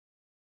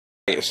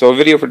So the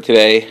video for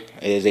today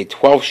is a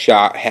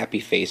 12-shot happy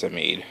face I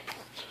made.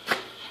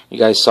 You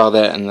guys saw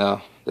that in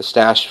the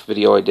stash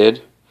video I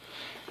did.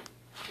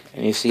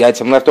 And you see I had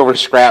some leftover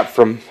scrap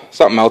from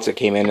something else that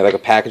came in, like a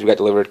package we got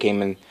delivered,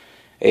 came in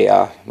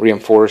a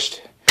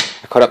reinforced.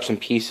 I cut up some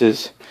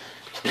pieces.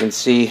 You can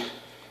see,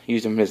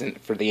 used them as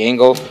for the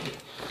angle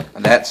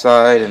on that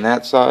side and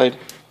that side.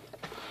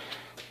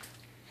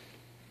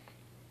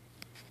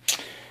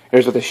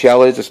 Here's what the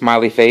shell is, a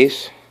smiley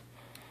face.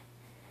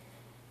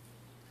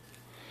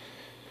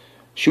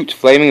 Shoots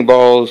flaming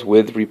balls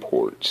with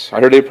reports.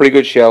 I heard they're pretty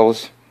good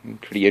shells.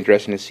 Pretty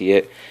interesting to see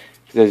it.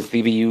 It says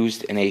they'll be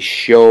used in a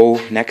show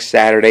next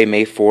Saturday,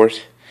 May 4th.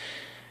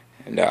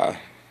 And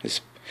this,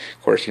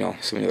 of course, you know,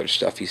 some of the other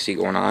stuff you see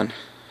going on.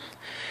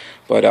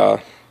 But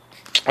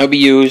it'll be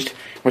used.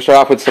 We'll start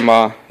off with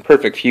some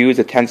perfect fuse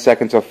at 10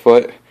 seconds a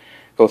foot.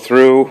 Go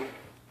through.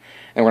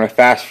 And we're going to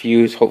fast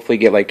fuse, hopefully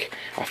get like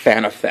a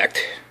fan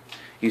effect.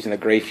 Using the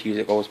gray fuse,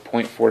 it goes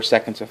 0.4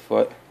 seconds a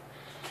foot.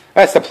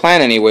 That's the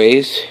plan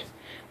anyways.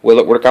 Will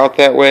it work out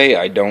that way?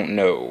 I don't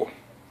know.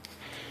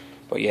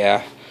 But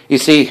yeah, you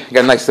see, I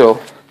got a nice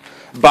little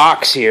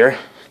box here.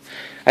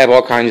 I have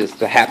all kinds of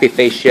the happy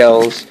face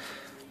shells,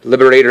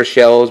 Liberator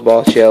shells,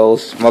 ball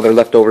shells, some other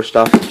leftover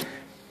stuff.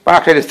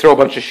 Box, I just throw a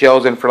bunch of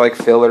shells in for like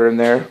filler in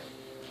there.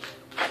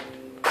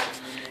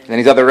 And then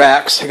these other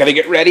racks, I gotta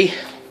get ready.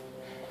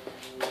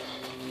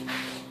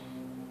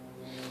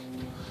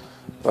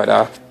 But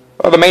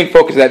well, the main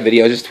focus of that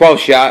video is just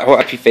 12-shot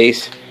happy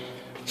face.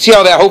 See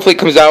how that hopefully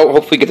comes out.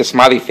 Hopefully get the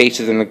smiley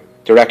faces in the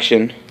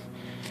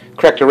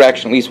correct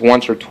direction at least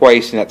once or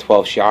twice in that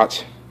 12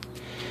 shots.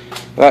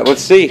 But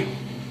let's see.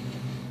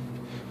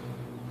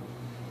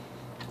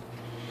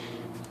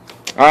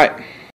 Alright.